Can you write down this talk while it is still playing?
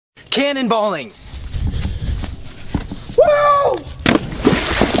Cannonballing! Woo!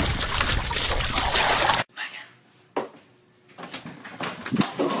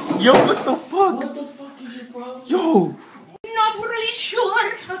 Yo, what the fuck? What the fuck is your problem? Yo! Not really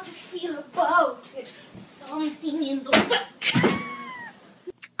sure how to feel about it. Something in the back.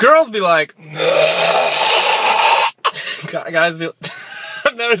 Girls be like... Guys be like...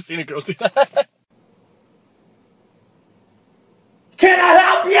 I've never seen a girl do that. Can I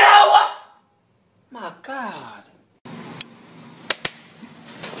help you? My God.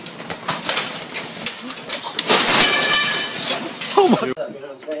 Oh my God.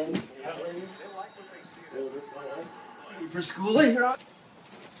 For school later on?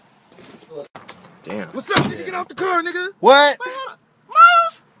 Damn. What's up, nigga? Get out the car, nigga. What?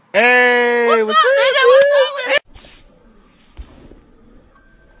 Miles! Hey, What's up, nigga? What's up?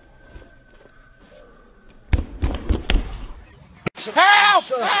 Help!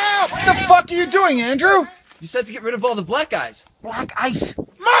 Help! What the fuck are you doing, Andrew? You said to get rid of all the black guys. Black ice.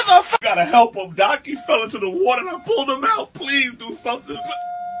 Motherfucker! Gotta help him, Doc. He fell into the water and I pulled him out. Please do something.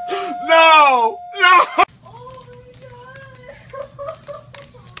 No! No!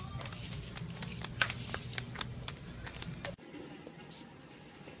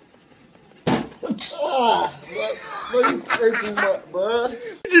 Oh Oh, what you facing up, bruh?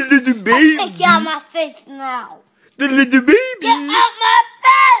 The little baby. Take you out my face now. The little baby. Get out my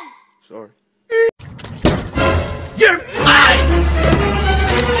face! Sorry. You're mine!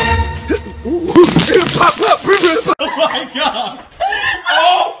 Oh my god!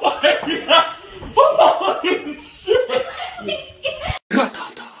 Oh my god! Holy shit!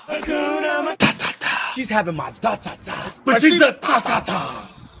 She's having my da-ta-ta. But she's a ta-ta-ta!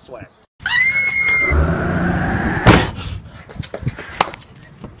 Swear.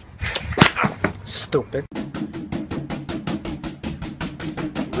 Stupid.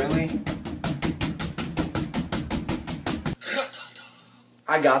 Really?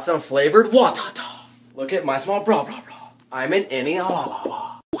 I got some flavored watata. Look at my small bra bra bra. I'm an innie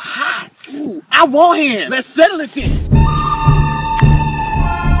ah. Hot! Ooh, I want him! Let's settle it then!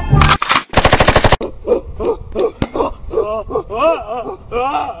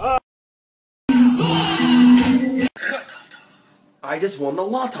 I just won the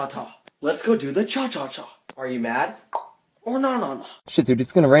la ta ta. Let's go do the cha cha cha. Are you mad? Or no no no? Shit, dude,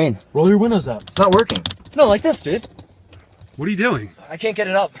 it's gonna rain. Roll your windows up. It's not working. No, like this, dude. What are you doing? I can't get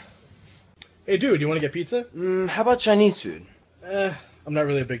it up. Hey, dude, you want to get pizza? How about Chinese food? I'm not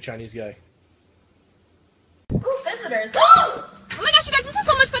really a big Chinese guy. Ooh, visitors. Oh my gosh, you guys, this is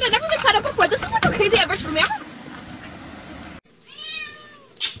so much fun. I've never been signed up before. This is like a crazy anniversary, remember?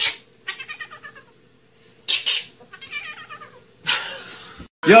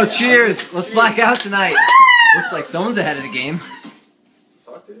 Yo, cheers! Let's black out tonight. Looks like someone's ahead of the game.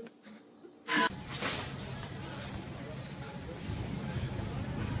 Fuck, dude.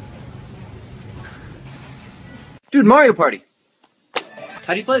 Dude, Mario Party.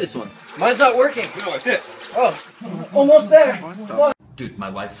 How do you play this one? Mine's not working. You know, like this. Oh, almost there. Dude, my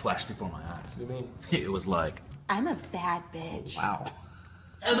life flashed before my eyes. What do you mean? It was like, I'm a bad bitch. wow.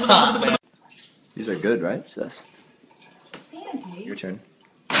 These are good, right? It's this. Your turn.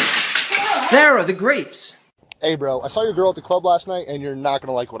 Sarah, the grapes. Hey, bro, I saw your girl at the club last night, and you're not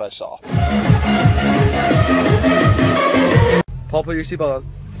gonna like what I saw. Paul, put your seatbelt on.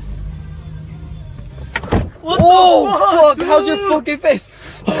 What the fuck? How's your fucking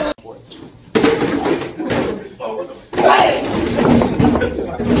face?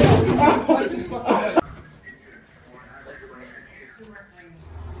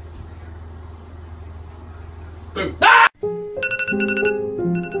 Boom.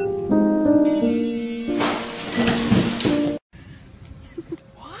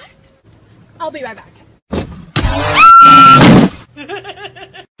 I'll be right back.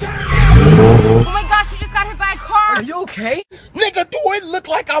 Oh my gosh, you just got hit by a car! Are you okay? Nigga, do it look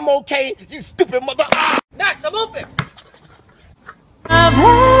like I'm okay, you stupid mother. Max, I'm open!